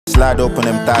slide open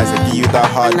them thighs and give you that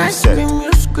hard reset.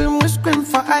 You scream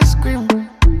for ice cream.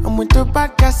 I'm with the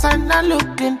bad guys and not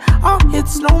looking. Oh,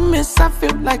 it's no miss, I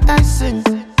feel like Tyson.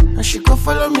 And she go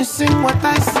follow me, sing what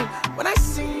I sing. When I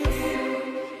sing,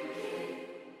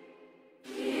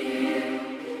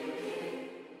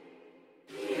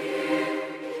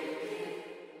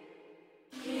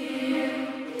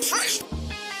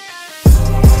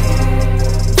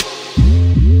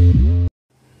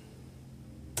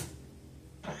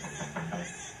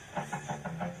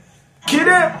 get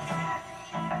up!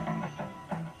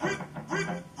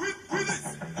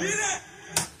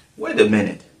 Wait a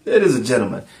minute, ladies and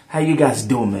gentlemen, how you guys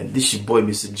doing, man? This your boy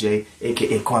MisterJaay,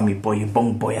 aka call me boy, your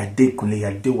bong boy, I did kunle,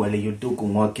 I do wale, yo do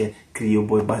kumwake, kriyo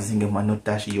boy, bazinga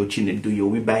manotashi, yo chin do yo.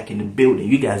 We back in the building.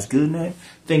 You guys good, man?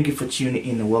 Thank you for tuning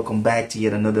in and welcome back to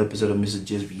yet another episode of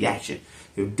MisterJaay's Reaction.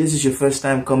 If this is your first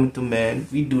time coming through, man,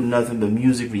 we do nothing but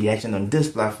music reaction on this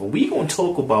platform. We gonna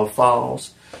talk about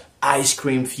Falz Ice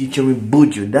Cream featuring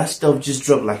Buju. That stuff just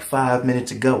dropped like 5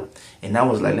 minutes ago. And I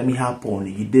was like, let me hop on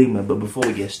it. You dig, man? But before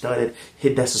we get started,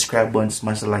 hit that subscribe button,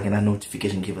 smash the like and that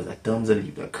notification. Give us a thumbs up,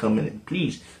 leave a comment, and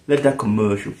please let that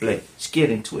commercial play. Let's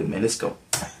get into it, man. Let's go.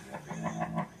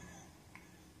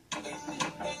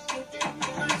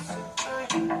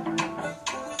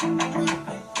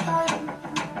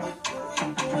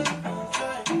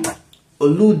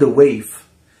 Elude the wave.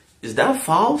 Is that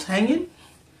Falz hanging?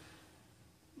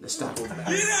 Let's start over that.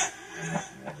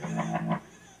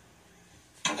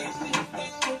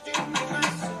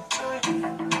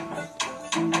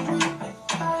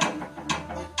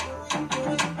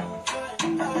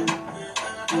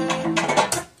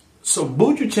 So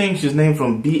Buju changed his name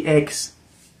from Bnxn.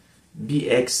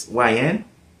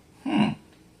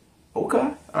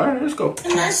 Okay. Alright, let's go.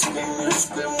 and I scream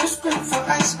for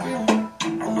ice cream.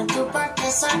 I'm with the bad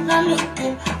guys and not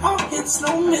looking. Oh, it's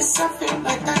no miss, I feel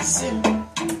like Tyson.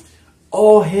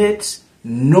 All hits,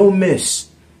 no miss.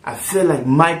 I feel like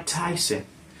Mike Tyson.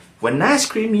 When I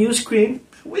scream, you scream.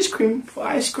 We scream for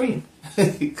ice cream.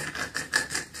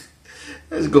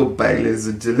 Let's go back, ladies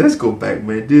and gentlemen. Let's go back,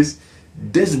 man. This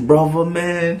brother,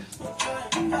 man.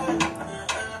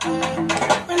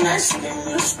 When I scream,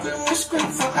 you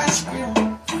scream for ice cream.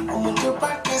 I'm with the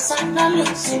bad guys and not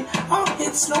looking. Oh,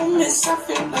 it's no miss, I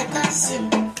feel like Tyson.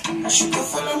 And she go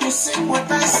follow me, sing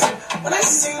what I sing. When I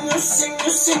sing, you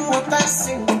sing what I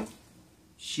sing.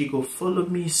 She go follow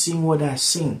me, sing what I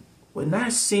sing. When I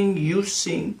sing, you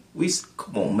sing.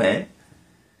 Come on, man.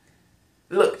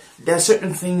 Look, there are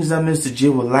certain things that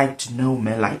MisterJaay would like to know,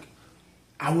 man. Like,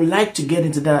 I would like to get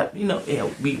into that. You know, yeah,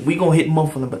 we gonna hit more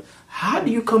for them. But how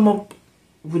do you come up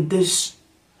with this,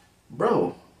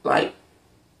 bro? Like,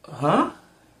 huh?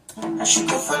 And she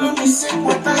go follow me, sing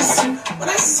what I sing. When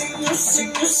I sing, you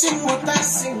sing what I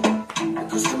sing.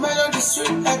 Because the melody's sweet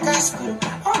like ice cream.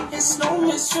 Oh, it's no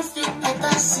miss, you feel like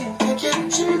I sing. Again,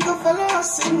 she go follow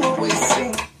us, sing what we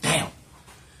sing. Damn.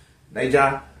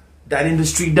 Naija, that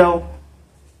industry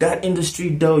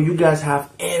though, you guys have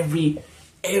every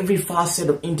facet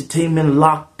of entertainment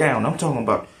locked down. I'm talking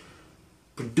about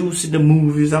producing the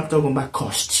movies, I'm talking about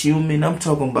costuming, I'm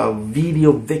talking about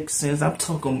video vixens, I'm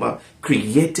talking about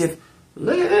creative.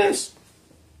 Look at this.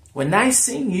 When I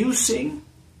sing, you sing.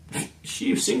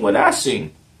 She sing what I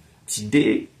sing. She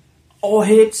did. All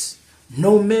hits,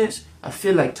 no miss. I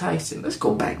feel like Tyson. Let's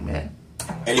go back, man.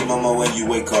 Early mama, when you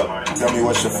wake up, tell me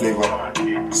what's your flavor.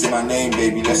 Say my name,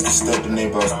 baby, let's disturb the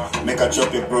neighbors. Make her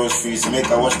chop your groceries, make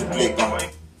her watch the play.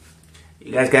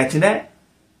 You guys got to that?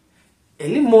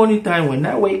 Early morning time when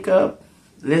I wake up,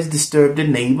 let's disturb the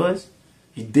neighbors.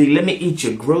 You dig? Let me eat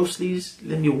your groceries.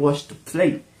 Let me wash the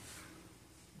plate.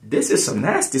 This is some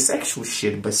nasty sexual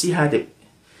shit, but see how they...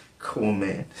 Come on,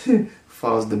 man.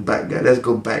 Falz The Bahd Guy. Let's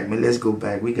go back, man. Let's go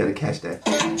back. We gotta catch that.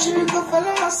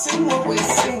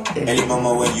 Early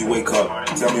mama, when you wake up,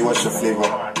 tell me what's your flavor.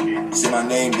 Say my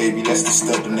name, baby, let's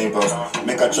disturb the neighbors.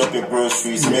 Make her chop your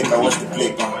groceries, make her watch the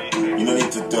plate. You don't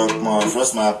need to talk much.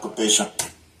 What's my occupation?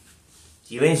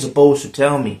 You ain't supposed to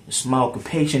tell me. It's my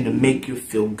occupation to make you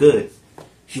feel good.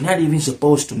 You're not even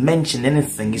supposed to mention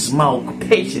anything. It's my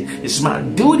occupation. It's my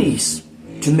duties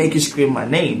to make you scream my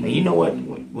name. And you know what?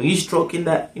 When you stroking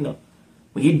that, you know,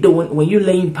 when you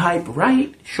laying pipe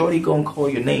right, shorty gonna call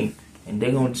your name. And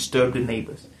they're gonna disturb the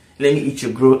neighbors. Let me eat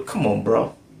your growth. Come on,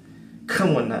 bro.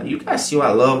 Come on now. You guys see why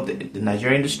I love the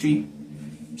Nigerian industry?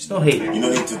 It's no hate. You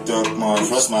don't need to talk much.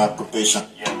 What's my occupation?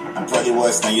 I'm probably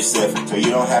worse than yourself, so you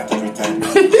don't have to pretend.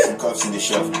 Some cups in the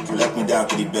shelf to let me down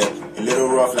to the bed. A little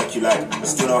rough like you like, but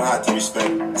still know how to respect.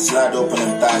 I slide open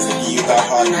them thighs and give you that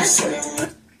hard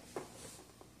reset.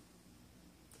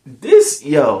 This,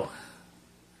 yo,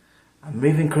 I'm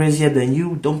even crazier than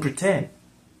you. Don't pretend.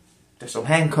 There's some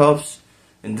handcuffs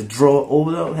in the drawer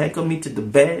over there. Handcuff me to the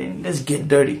bed and let's get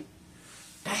dirty.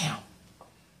 Damn.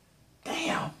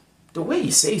 Damn. The way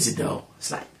he says it though,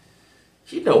 it's like,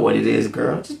 you know what it is,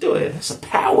 girl. Just do it. It's a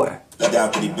power. Let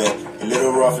down to the bed, a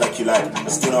little rough like you like, but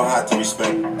still know how to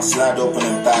respect. I slide open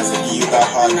them thighs and give you that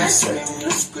hard reset.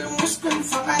 You scream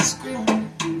for ice cream.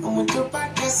 And with your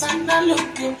back, yes, I'm not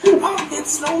looking. Oh,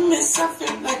 it's no miss, I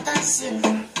feel like I sing.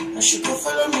 And she could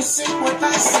follow me, sing what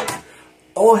I sing.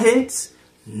 All hits,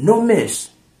 no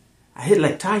miss. I hit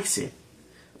like Tyson.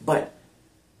 But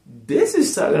this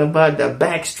is talking about the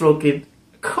backstroking.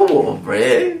 Come on,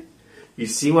 man. You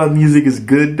see why music is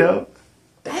good, though?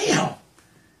 Damn.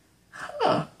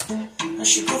 Huh. And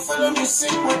she could follow me,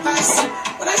 sing what I sing.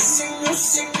 When I sing, you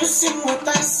sing what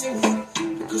I sing.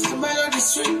 Because the melody's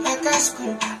sweet like ice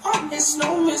cream. Oh, it's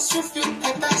no miss, you feel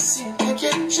like I sing.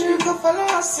 Yeah, she could follow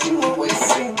us, sing what we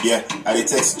sing. Yeah, I dey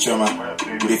text each other,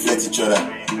 we reflect each other.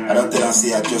 I don't tell them,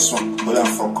 say I just want, hold on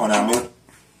for corner.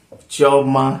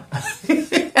 Choma.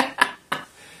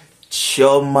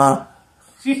 Choma.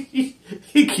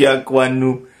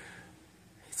 Kiakwanu.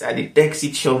 So I did text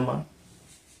each other.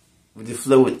 We did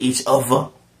flow with each other.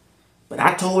 But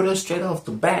I told her straight off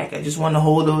the back, I just want to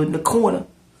hold her in the corner.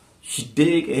 She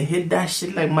dig and hit that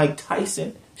shit like Mike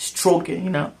Tyson. Stroking, you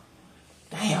know.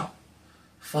 Damn.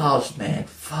 Falz, man.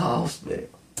 Falz, man.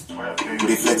 We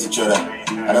reflect each other.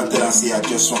 I don't tell them, say I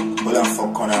just want, hold on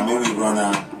for corner. Maybe we run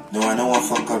out. No, I don't want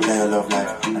to fuck up your love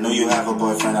life. I know you have a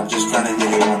boyfriend. I'm just trying to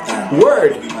hit it one time.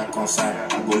 Word. Maybe my concern.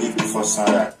 I go leave before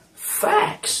sunrise.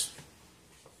 Facts.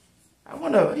 I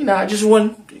want to, you know, I just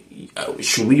want,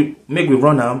 should we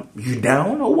run out? You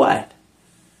down or what?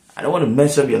 I don't want to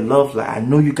mess up your love life. I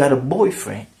know you got a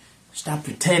boyfriend. Stop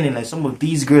pretending like some of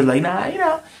these girls like, nah, you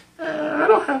know, I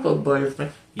don't have a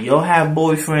boyfriend. Y'all have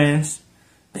boyfriends,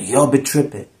 but y'all be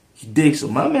tripping. You dig? So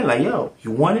my man like, yo,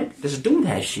 you want it? Let's do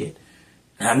that shit.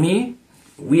 I mean,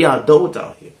 we adults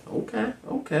out here. Okay.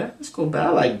 Let's go back. I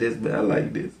like this, man. I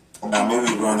like this. Now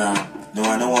maybe run out. No,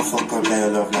 I don't want to fuck up your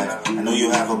love life. I know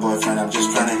you have a boyfriend. I'm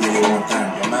just trying to hit it one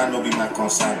time. Your man no be my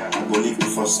concern. I go leave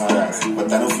before sunrise.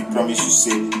 But I know if you promise you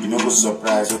say, you know go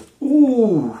surprise.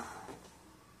 Ooh.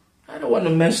 I don't want to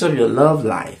mess up your love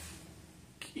life.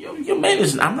 Your man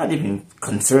is, I'm not even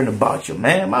concerned about your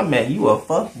man. My man, you a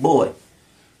fuck boy.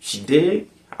 She dig?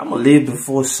 I'm going to leave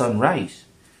before sunrise.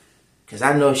 Because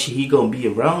I know he gonna be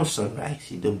around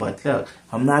sunrise. But look,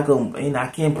 I'm not gonna, you know, I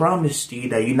can't promise you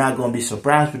that you're not gonna be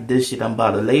surprised with this shit I'm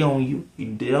about to lay on you.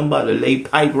 I'm about to lay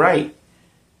pipe right.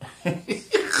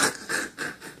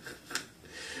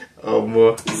 Oh,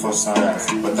 more. Before sunrise.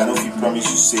 But I know if you promise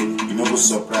you say, you know go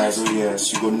surprise. Oh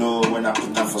yes, you go know when I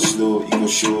put down for slow. You go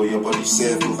show your body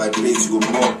self, go vibrate, you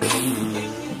go more.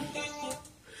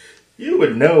 You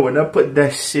would know when I put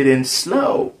that shit in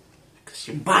slow. Cause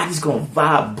your body's gonna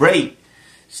vibrate.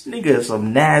 This nigga is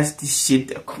some nasty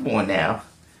shit. Come on now.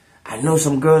 I know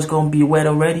some girls gonna be wet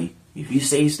already. If you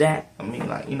say that, I mean,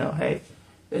 like, you know, hey,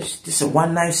 this a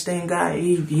one night stand guy.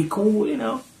 He cool, you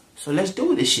know. So let's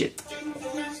do this shit.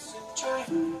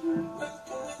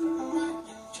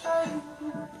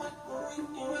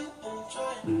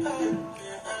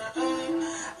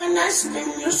 And I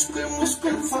scream, you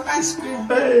scream for ice cream.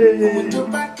 Hey. With your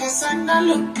back, yes, I'm not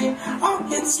looking. Oh,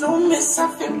 it's no miss,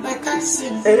 I feel like I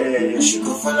sing. Hey. You should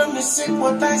go follow me, sing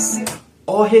what I sing.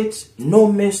 All hits, no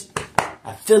miss.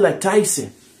 I feel like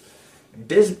Tyson.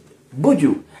 This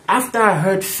Buju. After I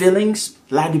heard Feelings,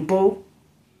 Ladipo,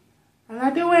 I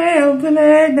like the way I'm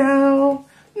feeling now.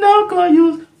 No go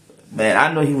use. Man,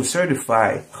 I know he was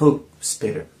certified hook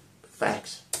spitter.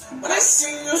 Facts. When I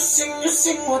sing, you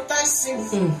sing what I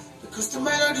sing. Because the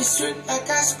melody's sweet like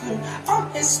ice cream.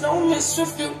 Oh, it's no miss, you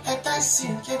feel like I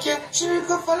sing. Yeah, she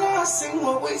go follow us, sing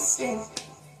what we sing.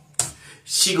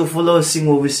 She go follow us, sing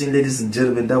what we sing, ladies and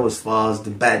gentlemen. That was Falz The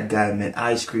Bahd Guy, man.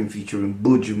 Ice Cream featuring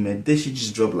Buju, man. This shit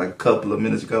just dropped like a couple of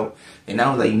minutes ago. And I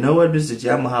was like, you know what, Mr. J,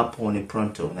 I'm gonna hop on it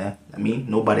pronto, man. I mean,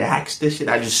 nobody hacked this shit.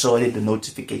 I just saw it in the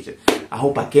notification. I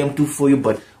hope I came through for you,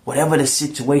 but whatever the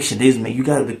situation is, man, you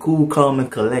gotta be cool, calm,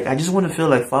 and collect. I just want to feel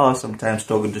like Falz sometimes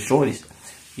talking to shorties.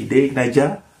 You dig,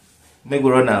 Naija? Make we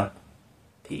run out.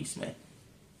 Peace, man.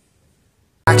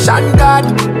 Action God,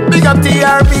 big up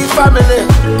TRB family.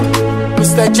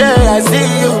 MisterJaay, I see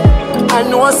you. I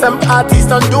know some artists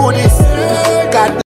don't do this. God.